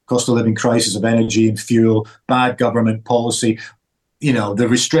restriction, cost of living crisis of energy and fuel, bad government policy, the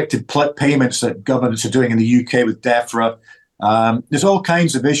restricted payments that governments are doing in the UK with DEFRA. There's all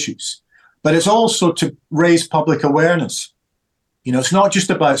kinds of issues. But it's also to raise public awareness. It's not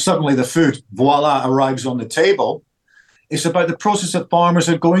just about suddenly the food, voila, arrives on the table. It's about the process that farmers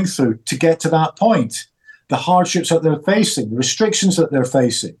are going through to get to that point, the hardships that they're facing, the restrictions that they're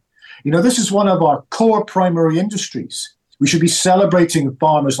facing. This is one of our core primary industries. We should be celebrating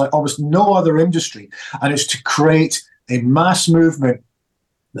farmers like almost no other industry. And it's to create a mass movement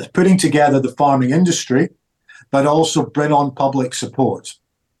that's putting together the farming industry, but also bring on public support.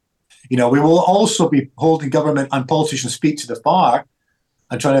 We will also be holding government and politicians' feet to the fire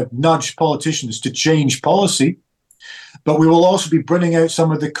and trying to nudge politicians to change policy. But we will also be bringing out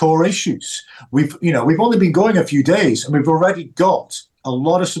some of the core issues. We've only been going a few days, and we've already got a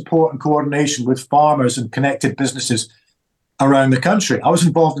lot of support and coordination with farmers and connected businesses around the country. I was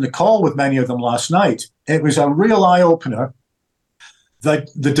involved in a call with many of them last night. It was a real eye-opener, the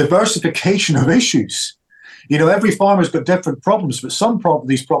diversification of issues. Every farmer's got different problems, but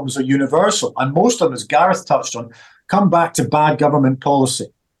these problems are universal. And most of them, as Gareth touched on, come back to bad government policy.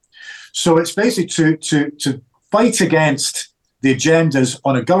 So it's basically to fight against the agendas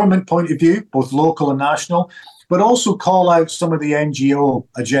on a government point of view, both local and national, but also call out some of the NGO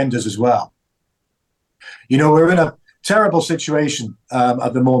agendas as well. We're in a terrible situation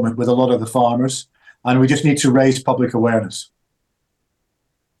at the moment with a lot of the farmers, and we just need to raise public awareness.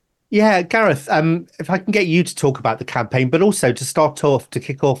 Yeah, Gareth, if I can get you to talk about the campaign, but also to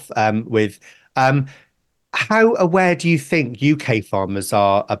kick off with, how aware do you think UK farmers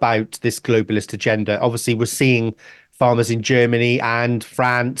are about this globalist agenda? Obviously, we're seeing farmers in Germany and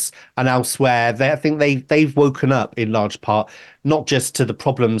France and elsewhere. I think they've woken up in large part, not just to the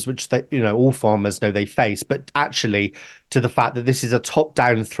problems which all farmers know they face, but actually to the fact that this is a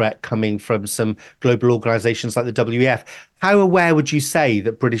top-down threat coming from some global organisations like the WEF. How aware would you say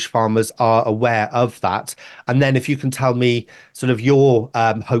that British farmers are aware of that? And then if you can tell me sort of your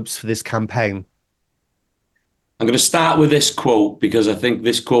hopes for this campaign. I'm going to start with this quote because I think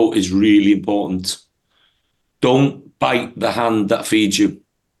this quote is really important. Don't bite the hand that feeds you.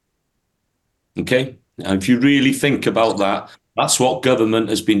 Okay? And if you really think about that, that's what government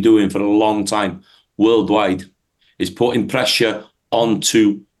has been doing for a long time worldwide, is putting pressure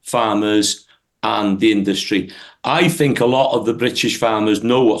onto farmers and the industry. I think a lot of the British farmers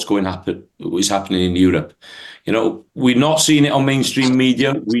know what's is happening in Europe. We're not seeing it on mainstream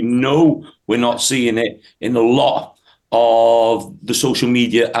media. We know we're not seeing it in a lot of the social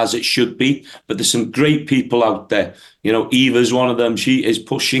media as it should be, but there's some great people out there. Eva's one of them. She is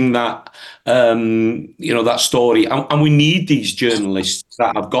pushing that, that story. And we need these journalists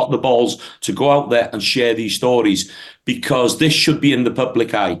that have got the balls to go out there and share these stories, because this should be in the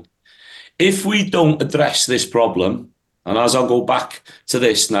public eye. If we don't address this problem, and as I'll go back to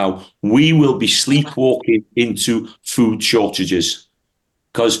this now, we will be sleepwalking into food shortages.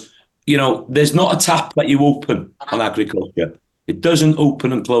 Because, there's not a tap that you open on agriculture. It doesn't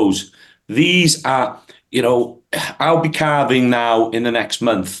open and close. These are, I'll be calving now in the next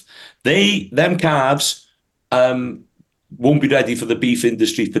month. Them calves won't be ready for the beef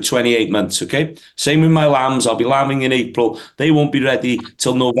industry for 28 months, okay? Same with my lambs. I'll be lambing in April. They won't be ready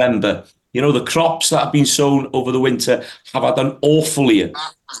till November. The crops that have been sown over the winter have had an awful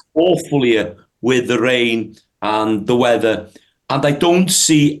year with the rain and the weather. And I don't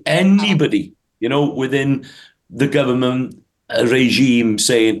see anybody, within the government regime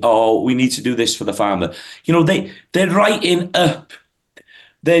saying, oh, we need to do this for the farmer. They're writing up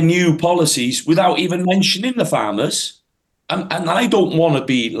their new policies without even mentioning the farmers. And I don't want to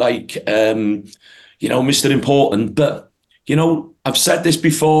be like, Mr. Important, but, I've said this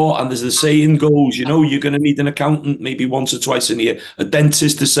before, and there's the saying goes, you're going to need an accountant maybe once or twice a year, a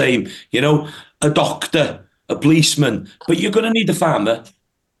dentist the same, a doctor, a policeman, but you're going to need a farmer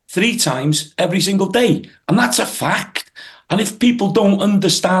 3 times every single day. And that's a fact. And if people don't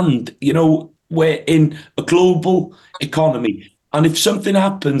understand, we're in a global economy. And if something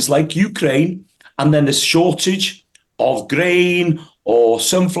happens like Ukraine, and then there's shortage of grain or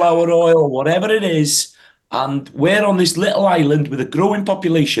sunflower oil or whatever it is, and we're on this little island with a growing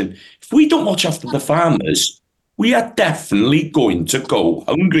population, if we don't watch after the farmers, we are definitely going to go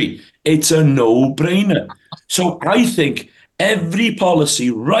hungry. It's a no-brainer. So I think every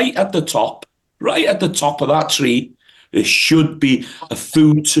policy right at the top of that tree, there should be a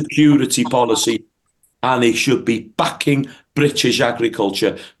food security policy, and it should be backing British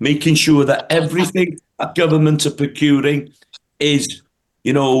agriculture, making sure that everything government are procuring is,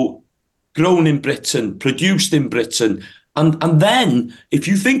 grown in Britain, produced in Britain. And then, if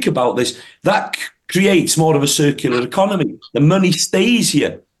you think about this, that creates more of a circular economy. The money stays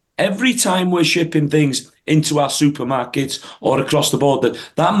here. Every time we're shipping things into our supermarkets or across the border,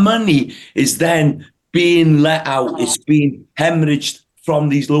 that money is then being let out. It's being hemorrhaged from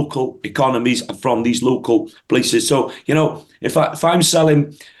these local economies and from these local places. So, if I'm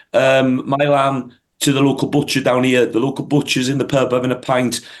selling my lamb to the local butcher down here, the local butcher's in the pub having a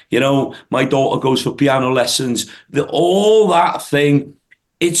pint, my daughter goes for piano lessons, all that thing,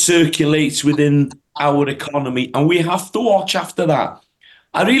 it circulates within our economy, and we have to watch after that.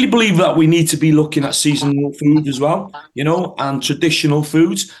 I really believe that we need to be looking at seasonal food as well, and traditional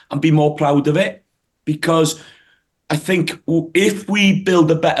foods, and be more proud of it, because I think if we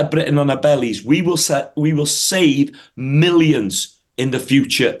build a better Britain on our bellies, we will save millions in the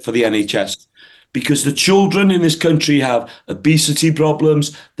future for the NHS. Because the children in this country have obesity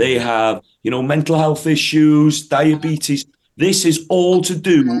problems, they have, mental health issues, diabetes. This is all to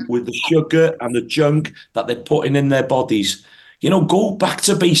do with the sugar and the junk that they're putting in their bodies. Go back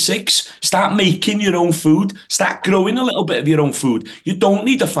to basics. Start making your own food. Start growing a little bit of your own food. You don't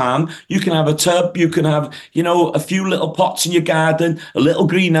need a farm. You can have a tub. You can have, a few little pots in your garden, a little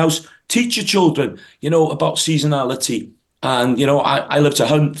greenhouse. Teach your children, about seasonality. And, I love to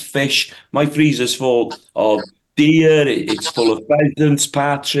hunt, fish. My freezer's full of deer. It's full of pheasants,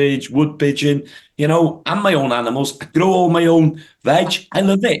 partridge, wood pigeon, and my own animals. I grow all my own veg. I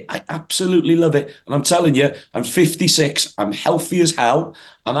love it. I absolutely love it. And I'm telling you, I'm 56. I'm healthy as hell.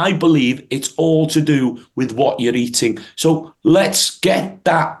 And I believe it's all to do with what you're eating. So let's get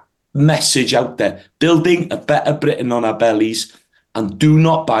that message out there. Building a better Britain on our bellies. And do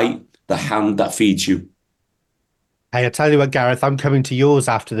not bite the hand that feeds you. Hey, I tell you what, Gareth, I'm coming to yours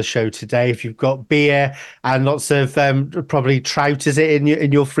after the show today. If you've got beer and lots of probably trout, is it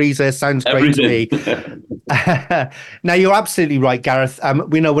in your freezer? Sounds great to me. Now, you're absolutely right, Gareth.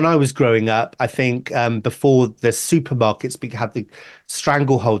 We know when I was growing up, I think before the supermarkets had the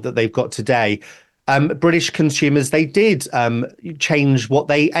stranglehold that they've got today, British consumers, they did change what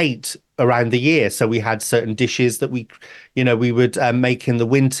they ate around the year. So we had certain dishes that we would make in the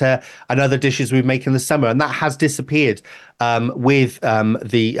winter, and other dishes we make in the summer, and that has disappeared with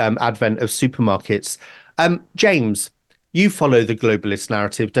the advent of supermarkets. James, you follow the globalist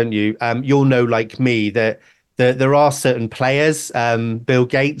narrative, don't you? You'll know, like me, that there are certain players. Bill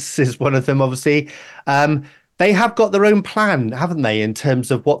Gates is one of them, obviously. They have got their own plan, haven't they, in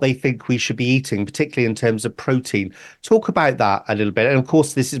terms of what they think we should be eating, particularly in terms of protein. Talk about that a little bit. And of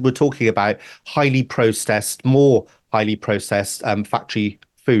course, we're talking about more highly processed factory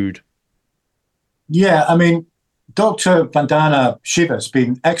food. Yeah, I mean, Dr. Vandana Shiva has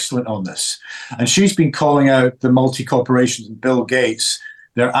been excellent on this. And she's been calling out the multi-corporations and Bill Gates,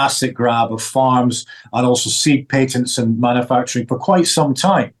 their asset grab of farms and also seed patents and manufacturing for quite some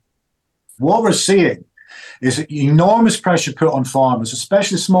time. What we're seeing is enormous pressure put on farmers,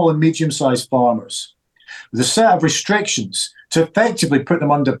 especially small and medium-sized farmers, with a set of restrictions to effectively put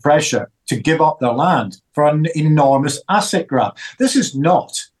them under pressure to give up their land for an enormous asset grab. This is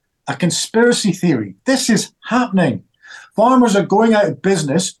not a conspiracy theory. This is happening. Farmers are going out of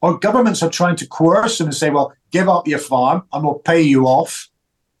business, or governments are trying to coerce them and say, well, give up your farm and we'll pay you off.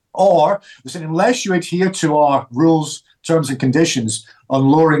 Or they say, unless you adhere to our rules, terms and conditions on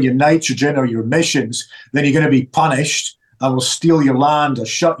lowering your nitrogen or your emissions, then you're going to be punished and we'll steal your land or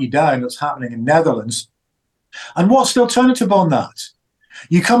shut you down. That's happening in Netherlands. And what's the alternative on that?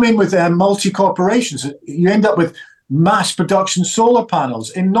 You come in with multi-corporations. You end up with mass production solar panels.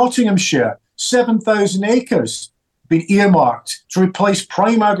 In Nottinghamshire, 7,000 acres been earmarked to replace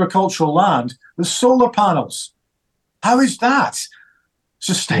prime agricultural land with solar panels. How is that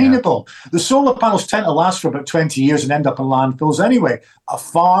sustainable? Yeah. The solar panels tend to last for about 20 years and end up in landfills anyway. A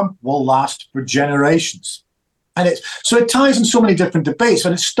farm will last for generations. And it ties in so many different debates,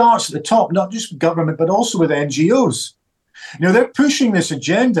 and it starts at the top, not just with government, but also with NGOs. They're pushing this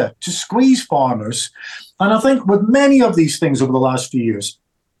agenda to squeeze farmers. And I think with many of these things over the last few years,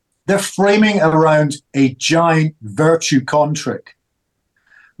 they're framing it around a giant virtue contrick.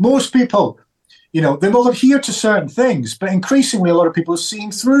 Most people, they will adhere to certain things, but increasingly a lot of people are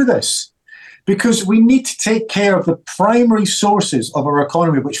seeing through this, because we need to take care of the primary sources of our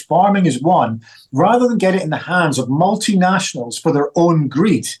economy, which farming is one, rather than get it in the hands of multinationals for their own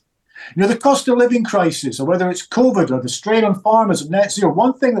greed. The cost of living crisis, or whether it's COVID or the strain on farmers of net zero,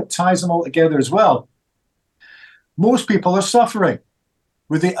 one thing that ties them all together as well, most people are suffering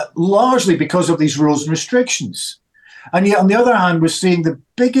largely because of these rules and restrictions. And yet, on the other hand, we're seeing the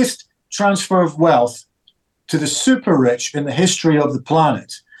biggest transfer of wealth to the super rich in the history of the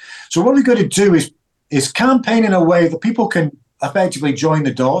planet. So what we've got to do is campaign in a way that people can effectively join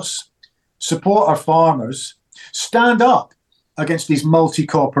the dots, support our farmers, stand up against these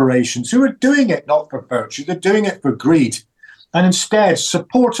multi-corporations who are doing it not for virtue, they're doing it for greed, and instead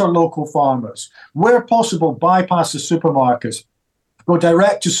support our local farmers. Where possible, bypass the supermarkets, go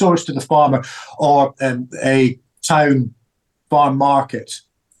direct to source to the farmer or a town farm market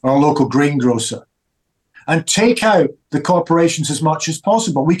or a local greengrocer, and take out the corporations as much as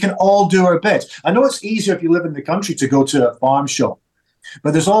possible. We can all do our bit. I know it's easier if you live in the country to go to a farm shop,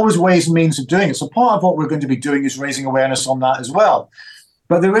 but there's always ways and means of doing it. So part of what we're going to be doing is raising awareness on that as well.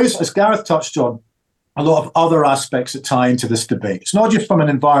 But there is, as Gareth touched on, a lot of other aspects that tie into this debate. It's not just from an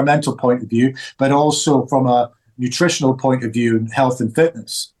environmental point of view, but also from a nutritional point of view and health and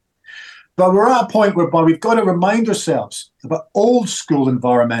fitness. But we're at a point whereby we've got to remind ourselves about old school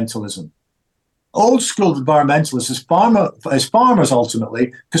environmentalism. Old school environmentalists, as farmers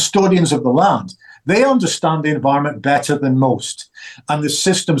ultimately, custodians of the land, they understand the environment better than most. And the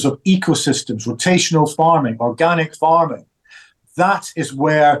systems of ecosystems, rotational farming, organic farming, that is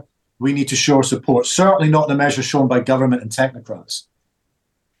where we need to show support. Certainly not the measure shown by government and technocrats.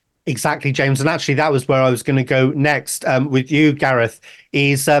 Exactly, James. And actually, that was where I was going to go next with you, Gareth,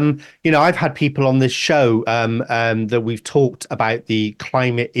 is, I've had people on this show that we've talked about the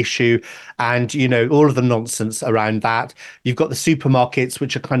climate issue and, all of the nonsense around that. You've got the supermarkets,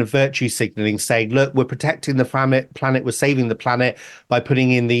 which are kind of virtue signaling, saying, look, we're protecting the planet, we're saving the planet by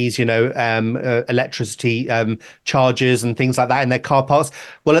putting in these, electricity chargers and things like that in their car parks.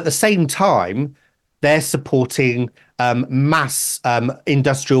 Well, at the same time, they're supporting mass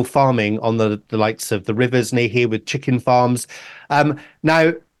industrial farming on the likes of the rivers near here with chicken farms.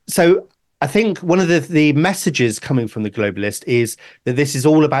 So I think one of the messages coming from the globalist is that this is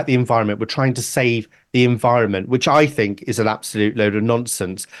all about the environment. We're trying to save the environment, which I think is an absolute load of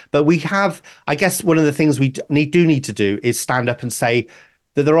nonsense. But we have, I guess, one of the things we do need to do is stand up and say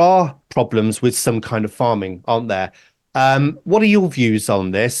that there are problems with some kind of farming, aren't there? What are your views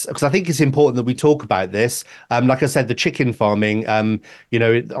on this? Because I think it's important that we talk about this. Like I said, the chicken farming, on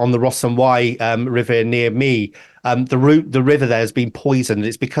the Ross and Wye River near me, the river there has been poisoned.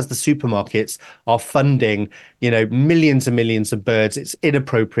 It's because the supermarkets are funding, millions and millions of birds. It's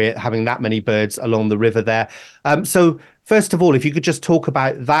inappropriate having that many birds along the river there. So first of all, if you could just talk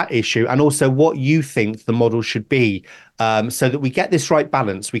about that issue and also what you think the model should be, so that we get this right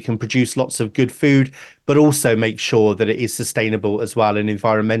balance, we can produce lots of good food, but also make sure that it is sustainable as well and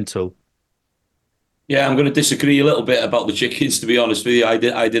environmental. Yeah, I'm going to disagree a little bit about the chickens, to be honest with you. I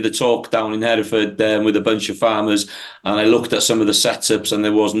did a talk down in Hereford with a bunch of farmers, and I looked at some of the setups, and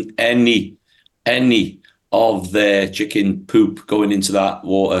there wasn't any of their chicken poop going into that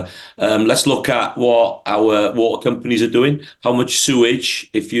water. Let's look at what our water companies are doing, how much sewage,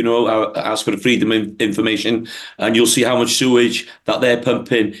 if you know, ask for the freedom of information, and you'll see how much sewage that they're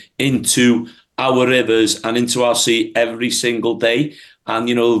pumping into our rivers and into our sea every single day. And,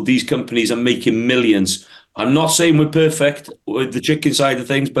 these companies are making millions. I'm not saying we're perfect with the chicken side of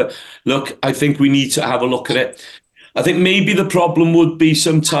things, but look, I think we need to have a look at it. I think maybe the problem would be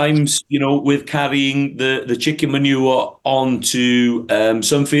sometimes, with carrying the chicken manure onto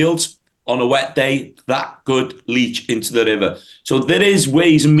some fields on a wet day, that could leach into the river. So there is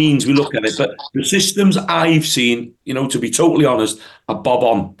ways and means we look at it. But the systems I've seen, to be totally honest, are bob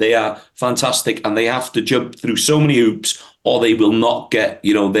on. They are fantastic, and they have to jump through so many hoops or they will not get,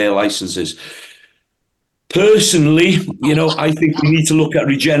 their licenses. Personally, I think we need to look at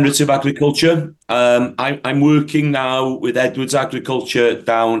regenerative agriculture. I'm working now with Edwards Agriculture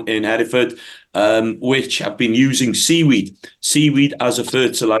down in Hereford, which have been using seaweed as a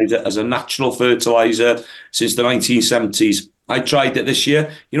fertilizer, as a natural fertilizer since the 1970s. I tried it this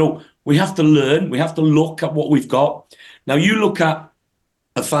year. We have to learn. We have to look at what we've got. Now, you look at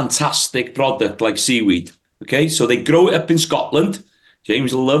a fantastic product like seaweed. Okay, so they grow it up in Scotland.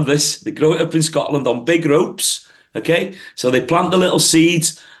 James will love this. They grow it up in Scotland on big ropes. Okay, so they plant the little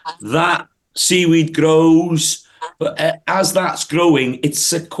seeds. That seaweed grows. But as that's growing, it's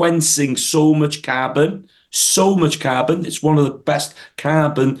sequencing so much carbon. It's one of the best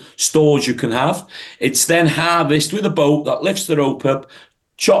carbon stores you can have. It's then harvested with a boat that lifts the rope up,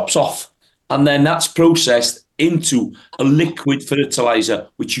 chops off, and then that's processed into a liquid fertilizer,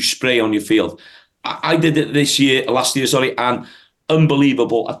 which you spray on your field. I did it last year, and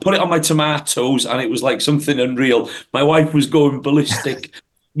unbelievable. I put it on my tomatoes and it was like something unreal. My wife was going ballistic.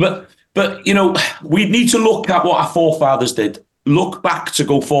 But we need to look at what our forefathers did. Look back to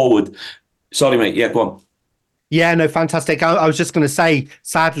go forward. Sorry, mate. Yeah, go on. Yeah, no, fantastic. I was just going to say,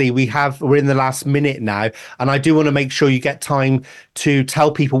 sadly, we're in the last minute now, and I do want to make sure you get time to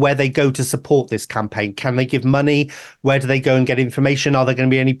tell people where they go to support this campaign. Can they give money? Where do they go and get information? Are there going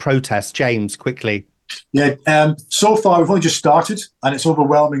to be any protests? James, quickly. Yeah, so far we've only just started, and it's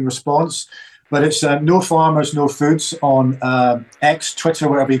overwhelming response. But it's No Farmers, No Foods on X, Twitter,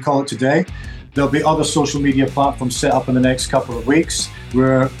 whatever you call it today. There'll be other social media platforms set up in the next couple of weeks.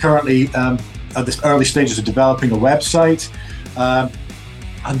 We're currently at the early stages of developing a website.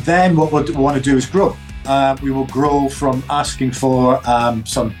 And then what we want to do is grow. We will grow from asking for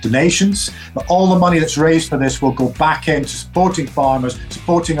some donations, but all the money that's raised for this will go back into supporting farmers,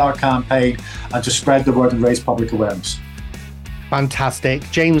 supporting our campaign, and to spread the word and raise public awareness. Fantastic.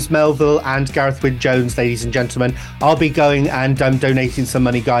 James Melville and Gareth Wynne-Jones, ladies and gentlemen. I'll be going and donating some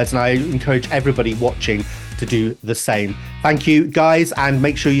money, guys, and I encourage everybody watching to do the same. Thank you, guys, and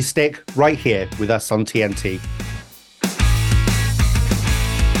make sure you stick right here with us on TNT.